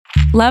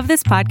Love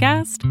this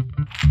podcast?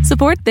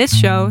 Support this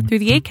show through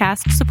the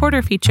Acast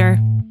supporter feature.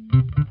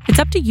 It's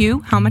up to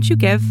you how much you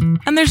give,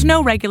 and there's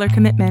no regular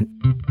commitment.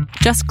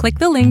 Just click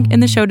the link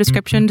in the show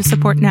description to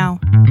support now.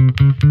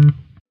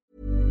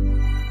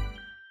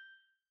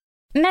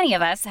 Many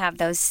of us have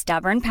those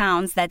stubborn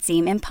pounds that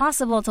seem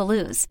impossible to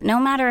lose, no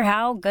matter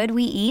how good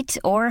we eat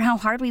or how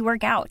hard we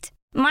work out.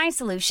 My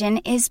solution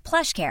is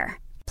PlushCare.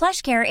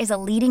 PlushCare is a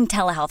leading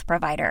telehealth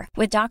provider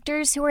with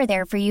doctors who are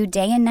there for you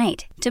day and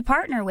night to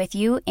partner with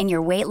you in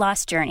your weight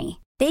loss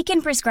journey. They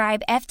can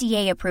prescribe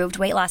FDA-approved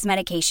weight loss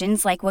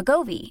medications like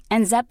Wegovy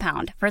and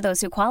Zepbound for those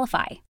who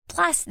qualify.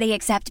 Plus, they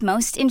accept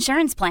most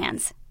insurance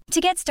plans.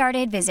 To get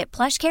started, visit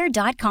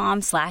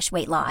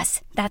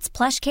plushcare.com/weightloss. That's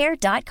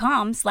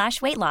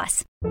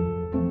plushcare.com/weightloss.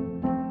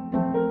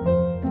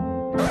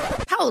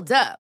 Hold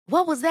up.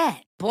 What was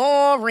that?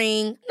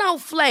 Boring. No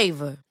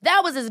flavor.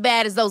 That was as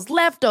bad as those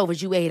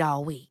leftovers you ate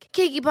all week.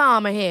 Keke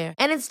Palmer here,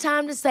 and it's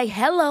time to say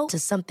hello to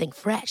something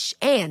fresh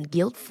and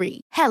guilt-free.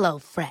 Hello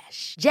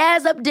Fresh.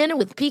 Jazz up dinner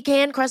with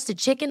pecan-crusted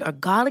chicken or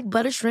garlic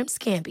butter shrimp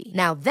scampi.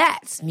 Now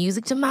that's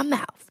music to my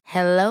mouth.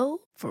 Hello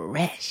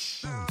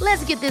Fresh.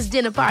 Let's get this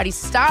dinner party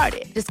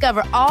started.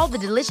 Discover all the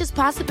delicious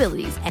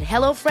possibilities at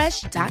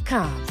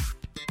hellofresh.com.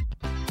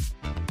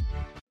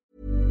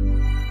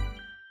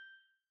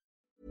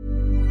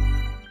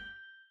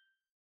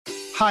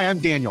 Hi, I'm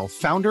Daniel,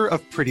 founder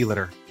of Pretty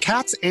Litter.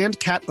 Cats and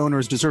cat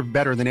owners deserve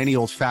better than any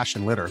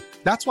old-fashioned litter.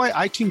 That's why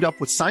I teamed up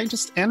with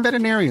scientists and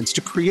veterinarians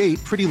to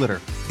create Pretty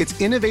Litter. Its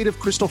innovative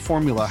crystal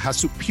formula has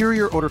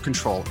superior odor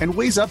control and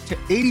weighs up to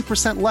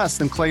 80% less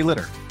than clay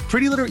litter.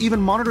 Pretty Litter even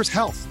monitors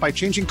health by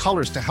changing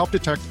colors to help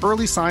detect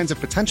early signs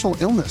of potential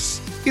illness.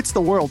 It's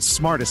the world's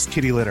smartest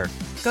kitty litter.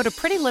 Go to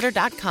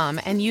prettylitter.com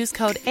and use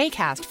code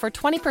ACAST for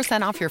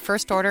 20% off your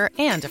first order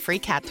and a free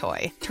cat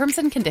toy. Terms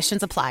and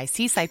conditions apply.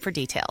 See site for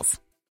details.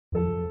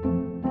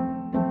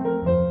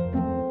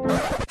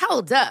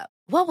 Hold up.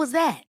 What was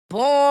that?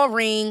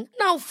 Boring.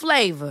 No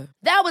flavor.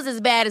 That was as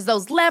bad as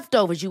those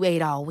leftovers you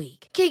ate all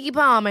week. Keke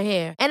Palmer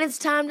here, and it's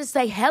time to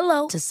say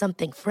hello to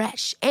something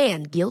fresh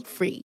and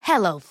guilt-free.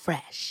 Hello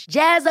Fresh.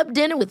 Jazz up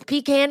dinner with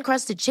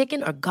pecan-crusted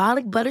chicken or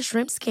garlic butter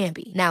shrimp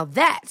scampi. Now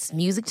that's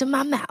music to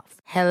my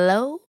mouth.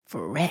 Hello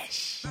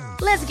Fresh.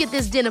 Let's get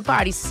this dinner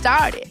party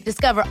started.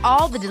 Discover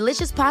all the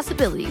delicious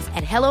possibilities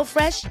at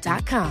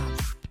hellofresh.com.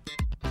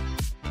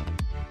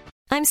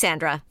 I'm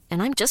Sandra,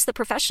 and I'm just the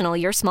professional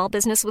your small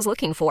business was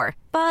looking for.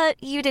 But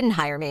you didn't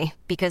hire me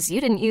because you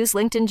didn't use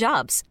LinkedIn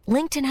Jobs.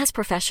 LinkedIn has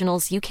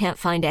professionals you can't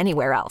find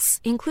anywhere else,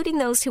 including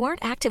those who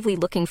aren't actively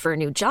looking for a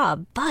new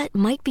job, but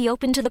might be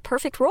open to the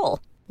perfect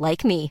role,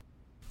 like me.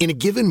 In a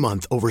given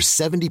month, over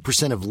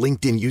 70% of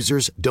LinkedIn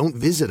users don't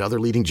visit other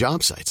leading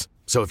job sites.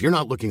 So if you're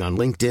not looking on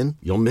LinkedIn,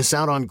 you'll miss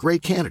out on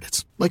great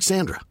candidates like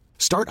Sandra.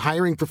 Start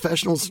hiring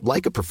professionals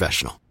like a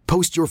professional.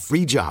 Post your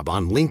free job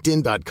on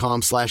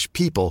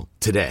linkedin.com/people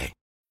today.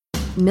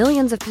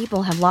 Millions of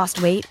people have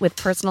lost weight with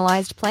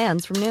personalized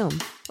plans from Numb.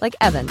 Like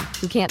Evan,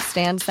 who can't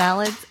stand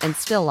salads and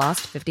still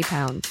lost 50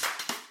 pounds.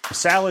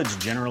 Salads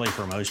generally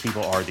for most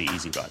people are the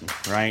easy button,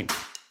 right?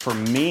 For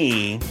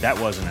me, that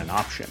wasn't an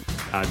option.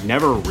 I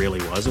never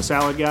really was a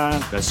salad guy.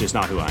 That's just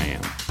not who I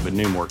am. But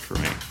Noom worked for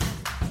me.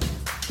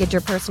 Get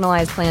your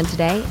personalized plan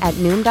today at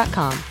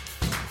Noom.com.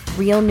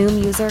 Real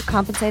Noom user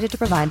compensated to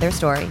provide their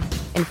story.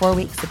 In 4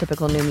 weeks, the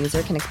typical Noom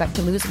user can expect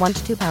to lose 1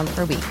 to 2 pounds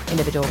per week.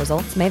 Individual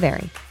results may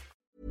vary.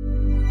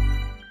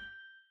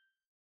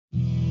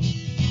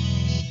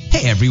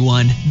 Hey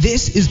everyone,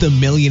 this is the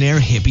Millionaire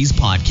Hippies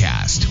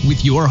Podcast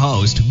with your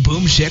host,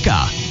 Boom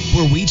Shikha,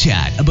 where we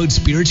chat about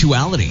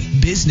spirituality,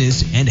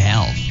 business, and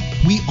health.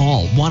 We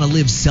all want to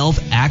live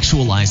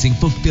self-actualizing,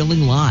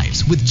 fulfilling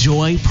lives with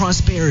joy,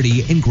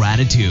 prosperity, and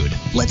gratitude.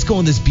 Let's go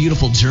on this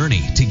beautiful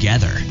journey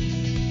together.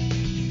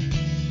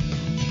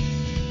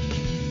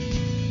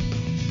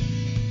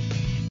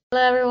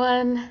 Hello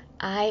everyone,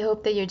 I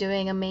hope that you're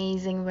doing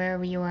amazing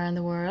wherever you are in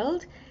the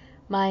world.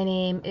 My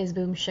name is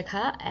Boom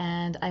Shikha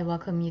and I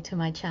welcome you to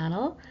my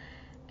channel.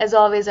 As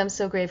always, I'm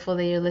so grateful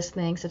that you're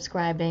listening,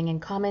 subscribing,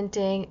 and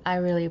commenting. I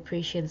really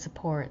appreciate the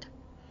support.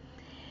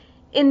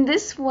 In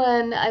this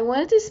one, I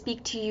wanted to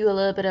speak to you a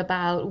little bit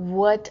about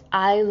what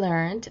I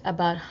learned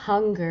about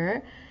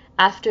hunger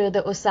after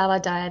the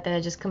Osawa diet that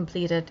I just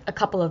completed. A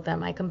couple of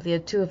them. I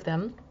completed 2 of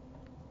them.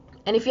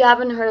 And if you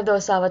haven't heard of the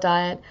Osawa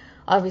diet,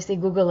 obviously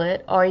Google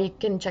it, or you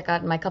can check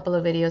out my couple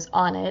of videos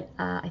on it.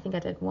 I think I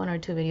did 1 or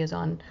 2 videos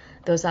on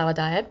the Osawa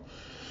diet.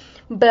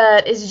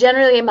 But it's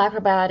generally a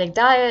macrobiotic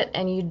diet,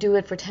 and you do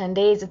it for 10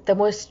 days. It's the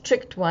most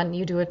strict one.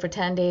 You do it for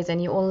 10 days, and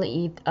you only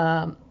eat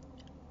 4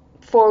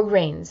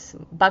 grains: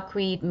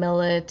 buckwheat,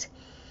 millet,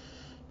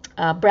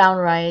 brown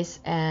rice,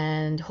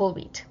 and whole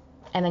wheat.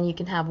 And then you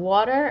can have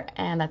water,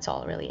 and that's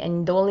all really.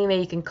 And the only way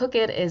you can cook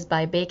it is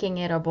by baking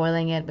it or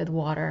boiling it with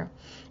water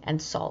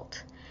and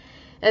salt.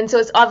 And so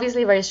it's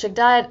obviously a very strict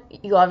diet.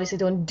 You obviously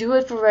don't do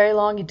it for very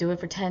long. You do it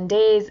for 10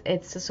 days.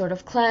 It's a sort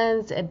of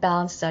cleanse. It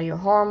balances out your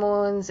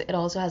hormones. It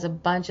also has a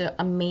bunch of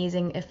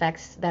amazing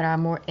effects that are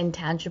more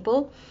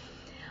intangible.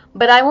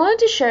 But I wanted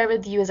to share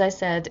with you, as I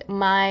said,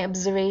 my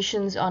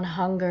observations on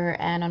hunger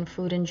and on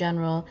food in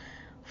general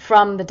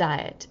from the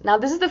diet. Now,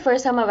 this is the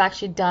first time I've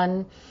actually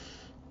done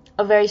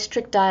a very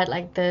strict diet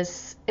like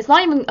this. It's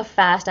not even a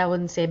fast, I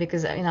wouldn't say,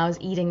 because I was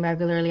eating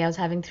regularly. I was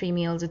having 3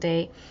 meals a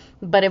day,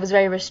 but it was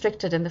very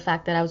restricted in the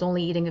fact that I was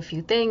only eating a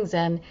few things.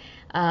 And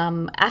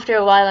after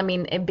a while,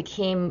 it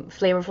became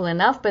flavorful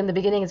enough, but in the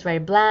beginning it's very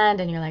bland,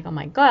 and you're like, oh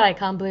my God, I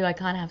can't believe I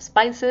can't have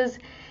spices.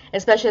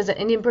 Especially as an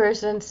Indian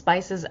person,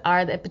 spices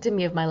are the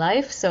epitome of my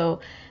life.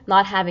 So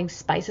not having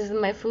spices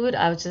in my food,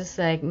 I was just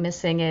like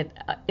missing it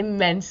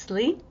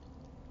immensely.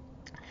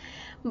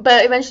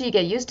 But eventually you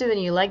get used to it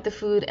and you like the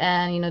food,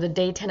 and the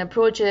day 10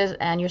 approaches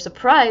and you're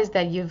surprised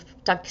that you've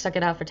stuck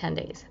it out for 10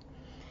 days.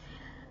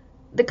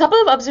 The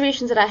couple of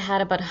observations that I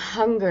had about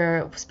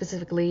hunger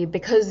specifically,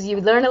 because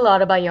you learn a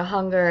lot about your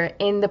hunger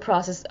in the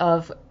process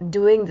of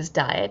doing this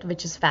diet,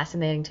 which is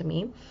fascinating to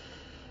me.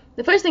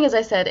 The first thing, as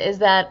I said, is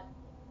that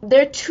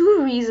there are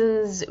 2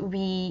 reasons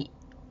we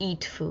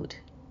eat food.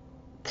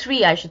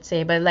 3, I should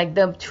say, but like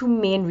the 2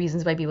 main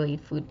reasons why people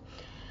eat food.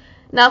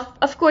 Now,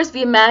 of course,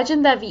 we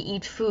imagine that we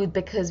eat food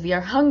because we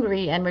are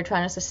hungry and we're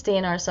trying to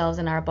sustain ourselves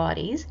and our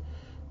bodies.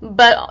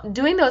 But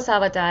doing the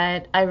Osava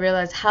diet, I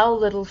realized how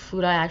little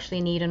food I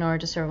actually need in order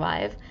to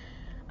survive.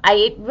 I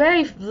ate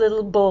very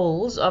little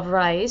bowls of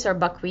rice or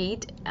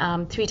buckwheat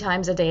 3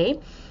 times a day.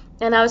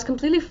 And I was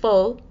completely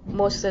full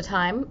most of the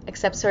time,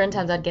 except certain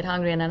times I'd get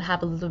hungry and I'd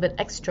have a little bit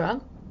extra.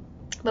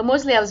 But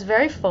mostly I was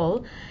very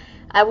full.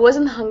 I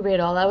wasn't hungry at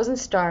all. I wasn't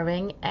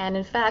starving. And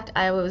in fact,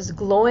 I was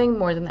glowing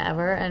more than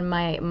ever, and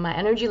my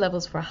energy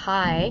levels were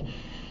high.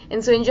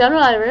 And so in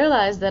general, I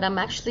realized that I'm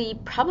actually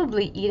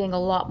probably eating a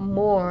lot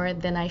more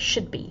than I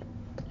should be.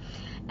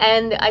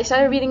 And I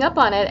started reading up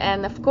on it,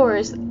 and of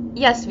course,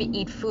 yes, we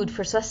eat food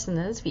for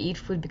sustenance. We eat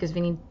food because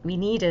we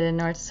need it in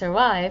order to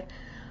survive.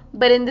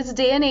 But in this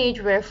day and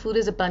age where food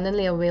is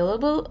abundantly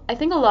available, I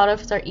think a lot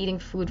of us are eating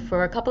food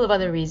for a couple of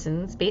other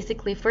reasons.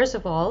 Basically, first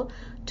of all,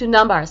 to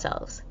numb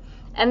ourselves.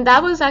 And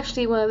that was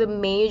actually one of the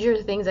major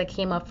things that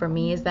came up for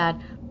me, is that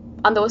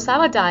on the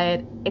Osava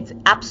diet, it's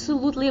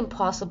absolutely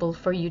impossible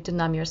for you to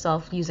numb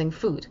yourself using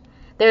food.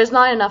 There's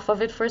not enough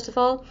of it, first of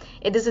all.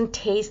 It doesn't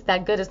taste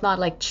that good. It's not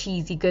like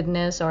cheesy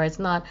goodness, or it's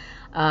not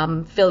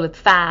filled with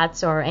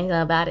fats or anything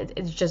like that.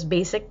 It's just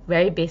basic,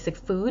 very basic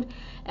food.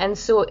 And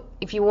so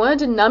if you wanted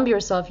to numb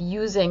yourself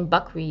using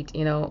buckwheat,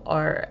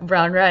 or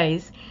brown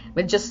rice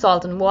with just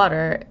salt and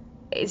water,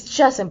 it's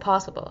just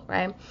impossible,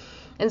 right?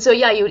 And so,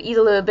 yeah, you would eat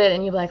a little bit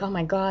and you'd be like, oh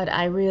my God,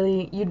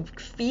 you'd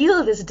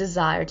feel this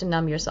desire to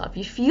numb yourself.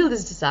 You feel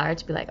this desire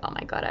to be like, oh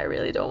my God, I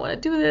really don't want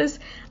to do this.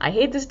 I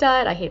hate this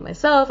diet. I hate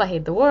myself. I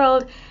hate the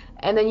world.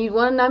 And then you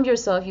want to numb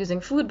yourself using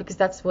food, because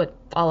that's what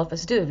all of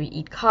us do. We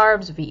eat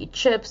carbs, we eat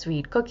chips, we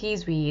eat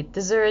cookies, we eat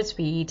desserts,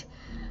 we eat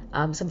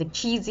something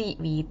cheesy,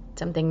 we eat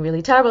something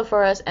really terrible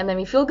for us, and then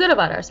we feel good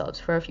about ourselves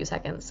for a few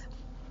seconds.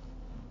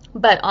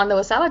 But on the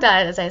Osava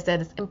diet, as I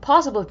said, it's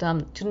impossible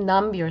to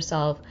numb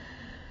yourself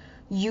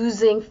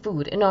using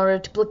food, in order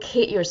to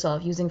placate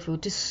yourself using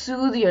food, to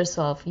soothe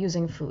yourself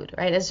using food,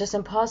 right? It's just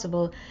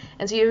impossible.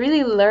 And so you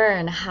really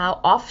learn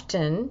how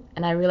often,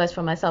 and I realized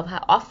for myself,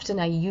 how often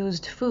I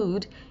used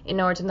food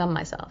in order to numb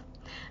myself.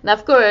 Now,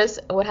 of course,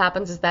 what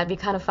happens is that we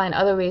kind of find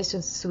other ways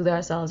to soothe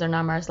ourselves or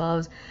numb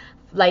ourselves.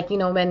 Like,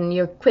 when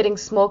you're quitting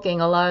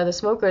smoking, a lot of the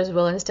smokers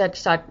will instead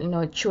start,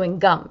 chewing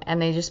gum,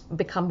 and they just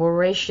become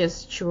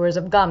voracious chewers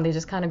of gum. They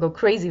just kind of go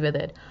crazy with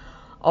it.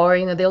 Or,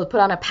 they'll put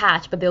on a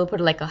patch, but they'll put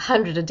like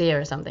 100 a day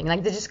or something.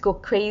 Like, they just go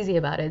crazy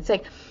about it. It's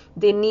like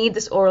they need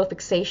this oral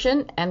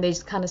fixation, and they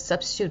just kind of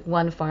substitute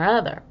one for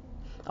another.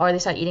 Or they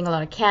start eating a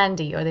lot of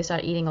candy, or they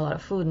start eating a lot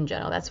of food in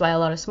general. That's why a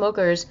lot of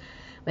smokers,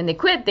 when they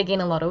quit, they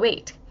gain a lot of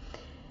weight.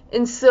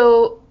 And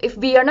so if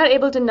we are not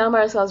able to numb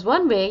ourselves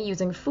one way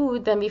using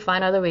food, then we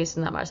find other ways to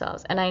numb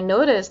ourselves. And I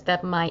noticed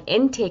that my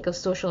intake of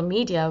social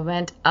media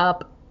went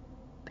up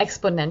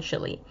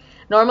exponentially.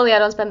 Normally, I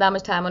don't spend that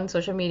much time on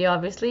social media,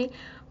 obviously,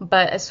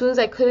 but as soon as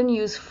I couldn't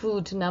use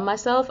food to numb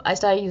myself, I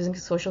started using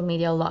social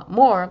media a lot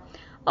more.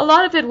 A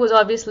lot of it was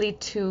obviously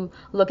to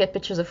look at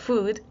pictures of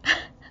food,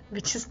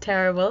 which is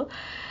terrible,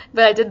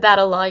 but I did that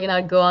a lot.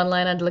 I'd go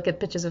online and look at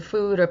pictures of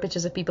food or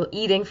pictures of people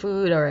eating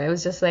food, or it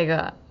was just like,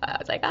 I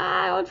was like,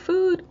 I want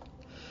food.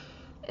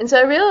 And so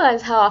I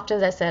realized how often,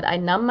 as I said, I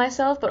numb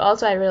myself, but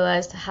also I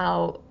realized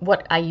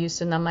what I use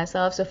to numb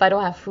myself. So if I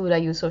don't have food, I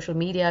use social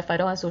media. If I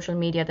don't have social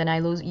media, then I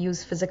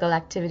use physical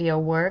activity or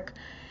work.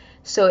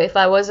 So if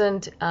I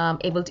wasn't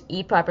able to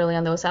eat properly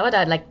on the Osava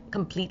diet, like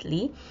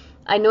completely,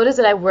 I noticed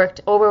that I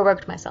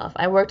overworked myself.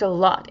 I worked a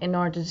lot in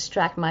order to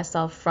distract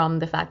myself from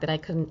the fact that I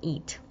couldn't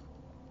eat.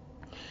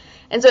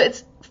 And so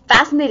it's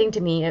fascinating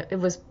to me. It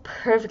was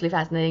perfectly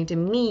fascinating to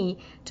me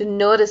to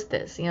notice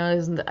this.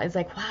 It's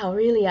like, wow,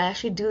 really? I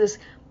actually do this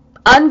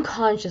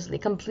unconsciously,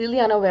 completely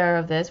unaware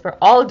of this. We're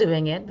all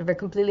doing it, but we're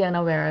completely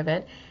unaware of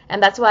it.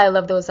 And that's why I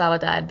love the Osava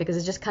diet, because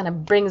it just kind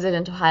of brings it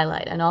into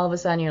highlight. And all of a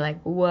sudden you're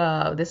like,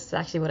 whoa, this is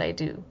actually what I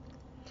do.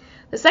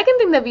 The second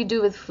thing that we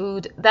do with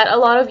food that a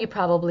lot of you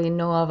probably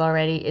know of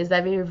already is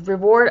that we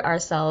reward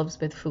ourselves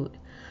with food.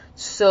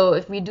 So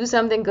if we do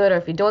something good, or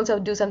if we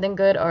don't do something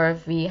good, or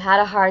if we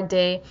had a hard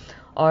day,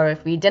 or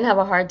if we didn't have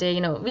a hard day,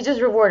 we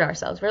just reward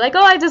ourselves. We're like,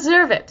 oh, I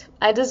deserve it.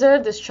 I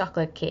deserve this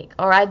chocolate cake,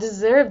 or I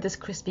deserve this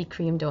Krispy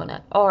Kreme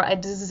donut, or I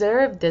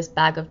deserve this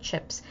bag of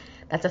chips.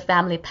 That's a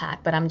family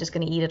pack, but I'm just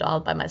going to eat it all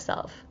by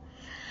myself.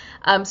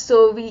 And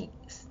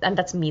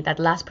that's me. That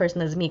last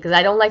person is me, because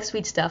I don't like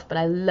sweet stuff, but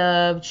I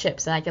love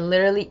chips, and I can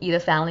literally eat a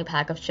family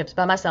pack of chips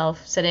by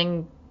myself,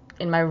 sitting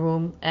in my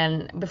room,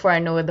 and before I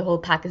know it, the whole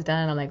pack is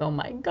done, and I'm like, oh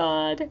my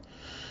God.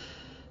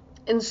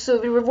 And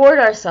so we reward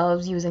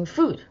ourselves using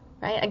food,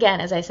 right?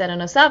 Again, as I said on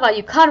Osava,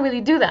 you can't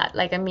really do that.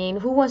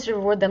 Who wants to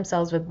reward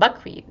themselves with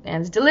buckwheat? And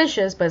it's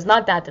delicious, but it's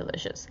not that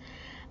delicious.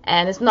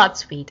 And it's not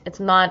sweet. It's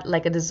not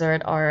like a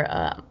dessert or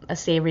a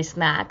savory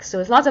snack.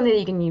 So it's not something that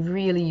you can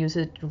really use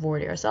to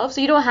reward yourself.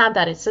 So you don't have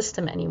that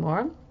system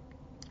anymore.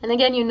 And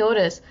again,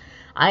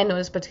 I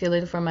noticed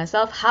particularly for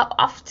myself, how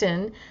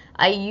often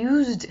I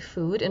used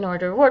food in order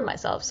to reward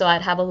myself. So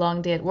I'd have a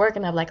long day at work,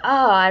 and I'm like,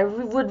 I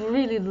would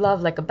really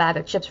love like a bag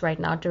of chips right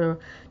now to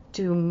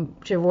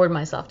reward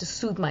myself, to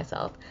soothe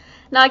myself.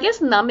 Now, I guess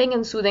numbing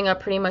and soothing are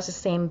pretty much the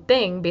same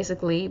thing,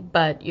 basically,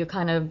 but you're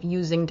kind of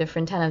using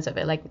different tenets of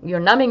it. Like, you're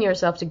numbing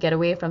yourself to get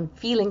away from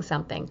feeling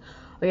something,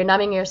 or you're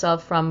numbing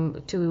yourself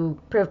to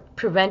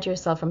prevent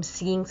yourself from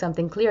seeing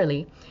something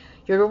clearly.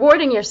 You're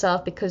rewarding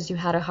yourself because you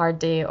had a hard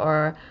day,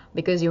 or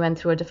because you went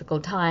through a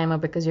difficult time, or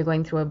because you're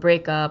going through a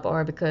breakup,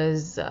 or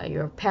because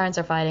your parents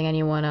are fighting and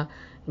you want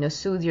to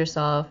soothe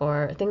yourself,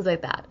 or things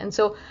like that. And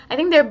so I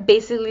think they're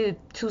basically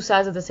two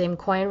sides of the same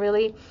coin,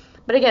 really.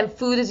 But again,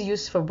 food is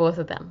used for both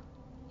of them.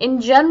 In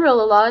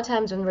general, a lot of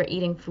times when we're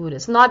eating food,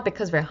 it's not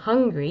because we're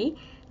hungry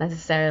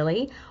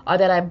necessarily, or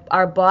that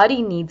our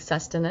body needs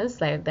sustenance.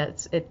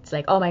 It's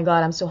like, oh my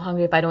God, I'm so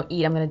hungry. If I don't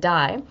eat, I'm going to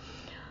die.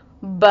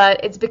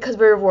 But it's because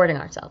we're rewarding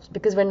ourselves,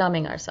 because we're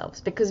numbing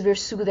ourselves, because we're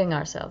soothing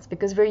ourselves,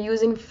 because we're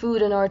using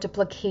food in order to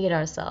placate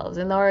ourselves,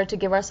 in order to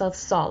give ourselves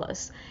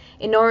solace,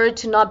 in order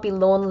to not be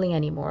lonely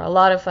anymore. A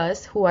lot of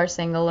us who are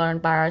single or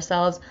by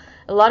ourselves,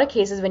 a lot of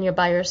cases when you're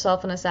by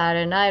yourself on a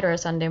Saturday night or a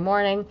Sunday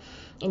morning,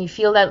 and you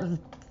feel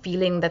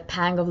that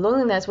pang of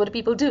loneliness, what do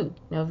people do?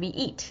 We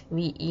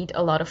eat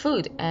a lot of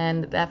food,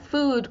 and that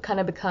food kind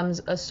of becomes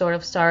a sort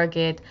of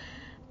surrogate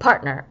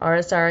partner or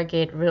a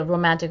surrogate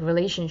romantic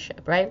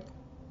relationship, right?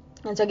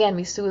 And so again,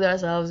 we soothe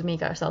ourselves,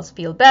 make ourselves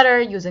feel better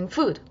using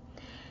food.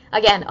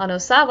 Again, on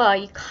Osava,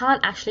 you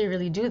can't actually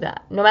really do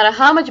that. No matter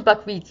how much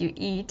buckwheat you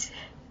eat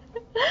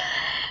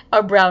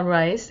or brown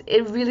rice,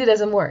 it really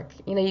doesn't work.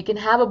 You can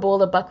have a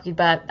bowl of buckwheat,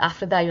 but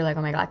after that, you're like,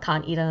 oh my God, I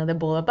can't eat another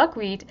bowl of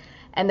buckwheat.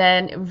 And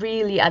then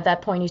really at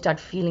that point, you start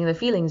feeling the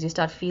feelings. You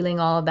start feeling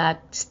all of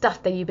that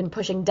stuff that you've been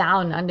pushing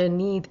down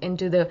underneath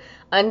into the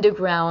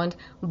underground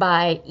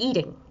by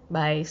eating,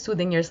 by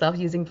soothing yourself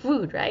using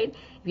food, right?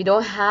 If you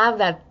don't have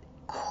that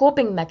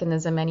coping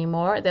mechanism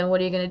anymore, then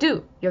what are you going to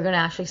do? You're going to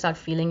actually start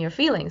feeling your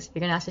feelings. You're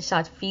going to actually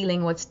start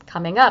feeling what's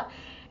coming up.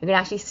 You're going to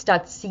actually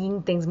start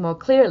seeing things more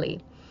clearly.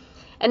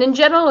 And in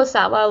general,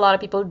 Osava, a lot of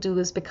people do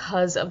this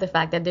because of the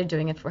fact that they're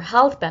doing it for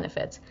health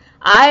benefits.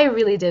 I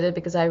really did it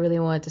because I really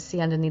wanted to see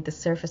underneath the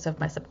surface of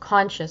my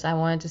subconscious. I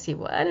wanted to see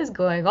what is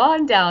going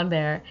on down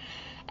there.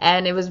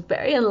 And it was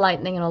very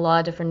enlightening in a lot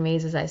of different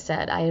ways, as I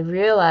said. I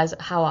realized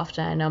how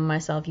often I numb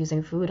myself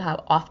using food,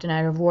 how often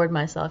I reward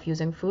myself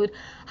using food,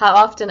 how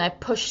often I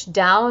push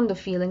down the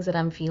feelings that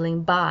I'm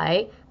feeling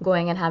by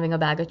going and having a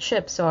bag of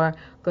chips or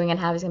going and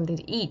having something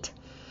to eat.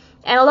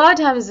 And a lot of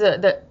times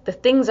the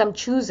things I'm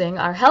choosing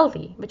are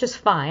healthy, which is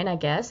fine, I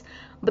guess.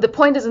 But the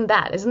point isn't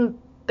that.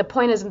 The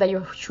point isn't that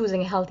you're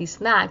choosing healthy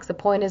snacks. The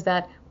point is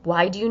that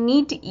why do you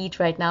need to eat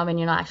right now when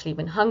you're not actually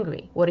even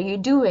hungry? What are you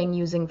doing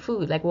using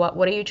food? Like what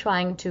are you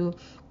trying to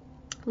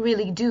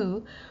really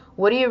do?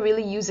 What are you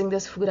really using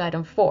this food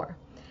item for?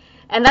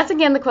 And that's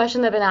again the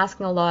question I've been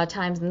asking a lot of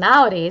times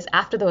nowadays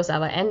after the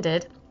Osava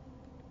ended,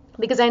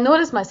 because I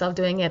noticed myself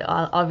doing it.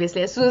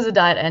 Obviously, as soon as the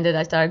diet ended,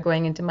 I started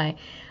going into my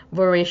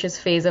voracious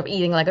phase of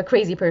eating like a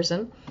crazy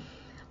person.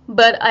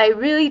 But I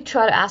really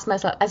try to ask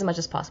myself as much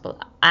as possible.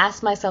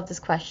 Ask myself this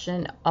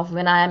question of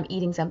when I am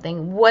eating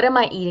something, what am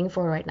I eating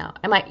for right now?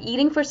 Am I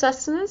eating for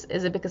sustenance?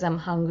 Is it because I'm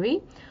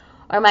hungry?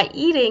 Or am I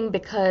eating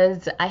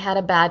because I had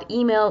a bad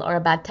email or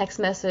a bad text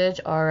message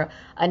or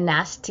a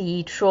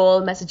nasty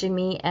troll messaging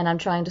me and I'm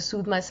trying to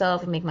soothe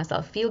myself and make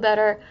myself feel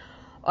better?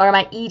 Or am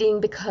I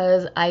eating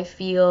because I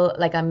feel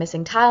like I'm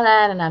missing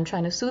Thailand and I'm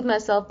trying to soothe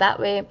myself that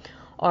way?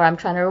 Or I'm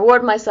trying to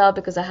reward myself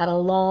because I had a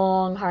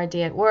long, hard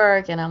day at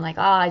work and I'm like,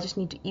 I just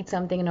need to eat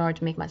something in order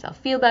to make myself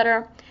feel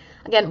better.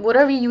 Again, what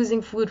are we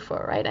using food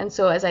for, right? And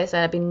so, as I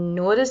said, I've been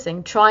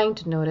trying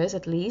to notice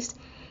at least,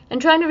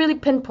 and trying to really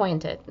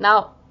pinpoint it.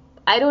 Now,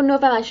 I don't know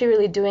if I'm actually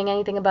really doing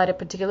anything about it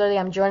particularly.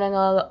 I'm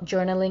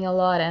journaling a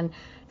lot and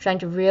trying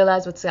to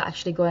realize what's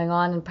actually going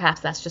on, and perhaps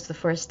that's just the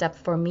first step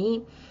for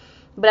me.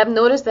 But I've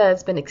noticed that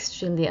it's been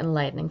extremely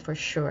enlightening for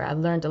sure. I've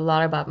learned a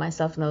lot about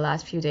myself in the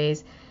last few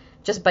days,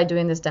 just by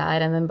doing this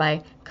diet, and then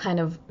by kind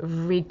of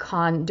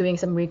doing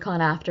some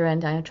recon after,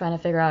 and trying to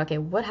figure out, okay,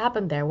 what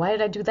happened there? Why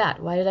did I do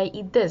that? Why did I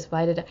eat this?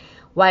 Why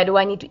do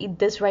I need to eat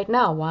this right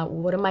now?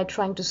 What am I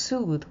trying to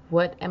soothe?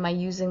 What am I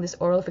using this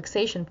oral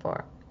fixation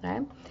for?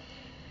 Right?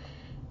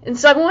 And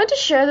so I wanted to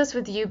share this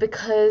with you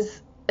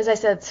because, as I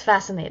said, it's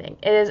fascinating.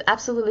 It is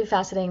absolutely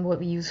fascinating what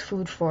we use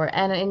food for.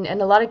 And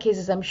in a lot of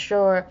cases, I'm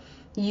sure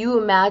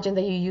you imagine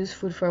that you use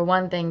food for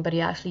one thing, but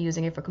you're actually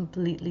using it for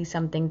completely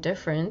something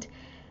different.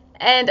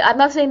 And I'm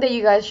not saying that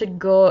you guys should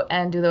go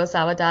and do the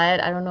Osawa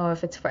diet. I don't know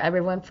if it's for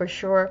everyone for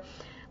sure.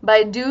 But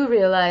I do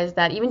realize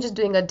that even just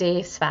doing a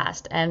day's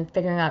fast and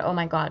figuring out, oh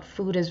my God,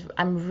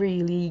 I'm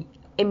really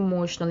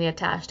emotionally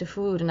attached to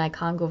food and I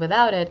can't go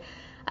without it,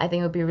 I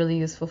think it would be really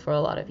useful for a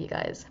lot of you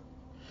guys.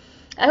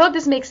 I hope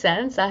this makes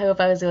sense. I hope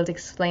I was able to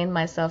explain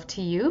myself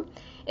to you.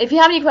 If you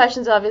have any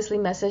questions, obviously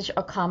message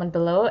or comment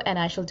below and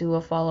I shall do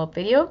a follow-up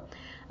video.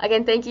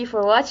 Again, thank you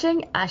for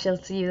watching. I shall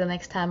see you the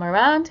next time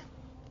around.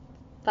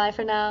 Bye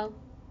for now.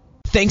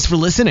 Thanks for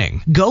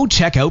listening. Go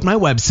check out my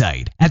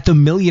website at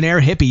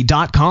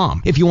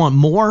themillionairehippie.com if you want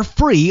more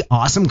free,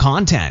 awesome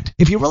content.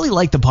 If you really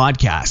like the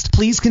podcast,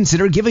 please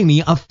consider giving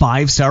me a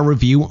 5-star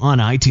review on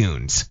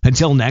iTunes.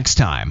 Until next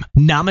time,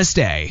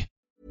 namaste.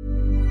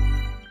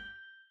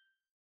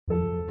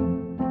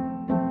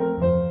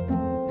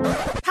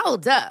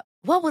 Hold up.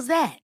 What was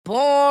that?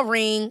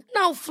 Boring.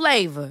 No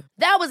flavor.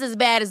 That was as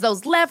bad as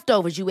those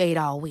leftovers you ate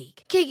all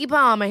week. Keke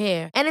Palmer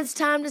here, and it's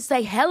time to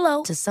say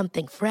hello to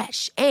something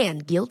fresh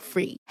and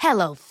guilt-free.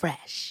 Hello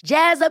Fresh.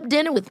 Jazz up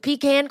dinner with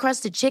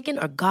pecan-crusted chicken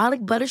or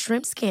garlic butter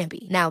shrimp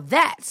scampi. Now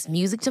that's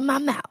music to my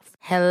mouth.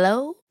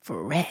 Hello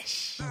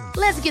Fresh.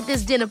 Let's get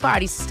this dinner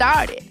party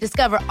started.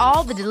 Discover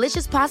all the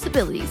delicious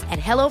possibilities at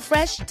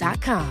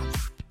hellofresh.com.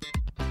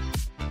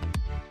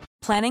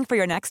 Planning for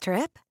your next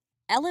trip?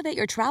 Elevate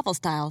your travel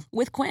style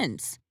with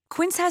Quince.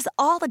 Quince has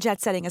all the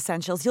jet-setting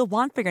essentials you'll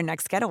want for your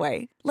next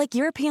getaway, like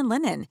European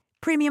linen,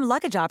 premium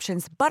luggage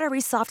options,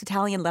 buttery soft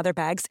Italian leather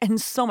bags,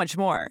 and so much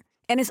more.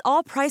 And is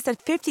all priced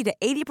at 50 to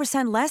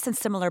 80% less than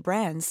similar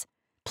brands.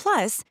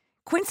 Plus,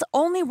 Quince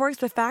only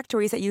works with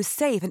factories that use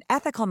safe and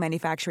ethical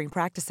manufacturing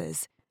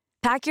practices.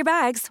 Pack your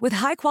bags with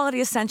high-quality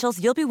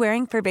essentials you'll be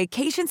wearing for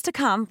vacations to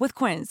come with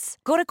Quince.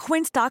 Go to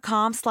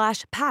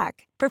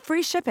quince.com/pack for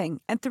free shipping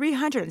and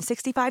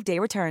 365-day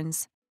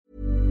returns.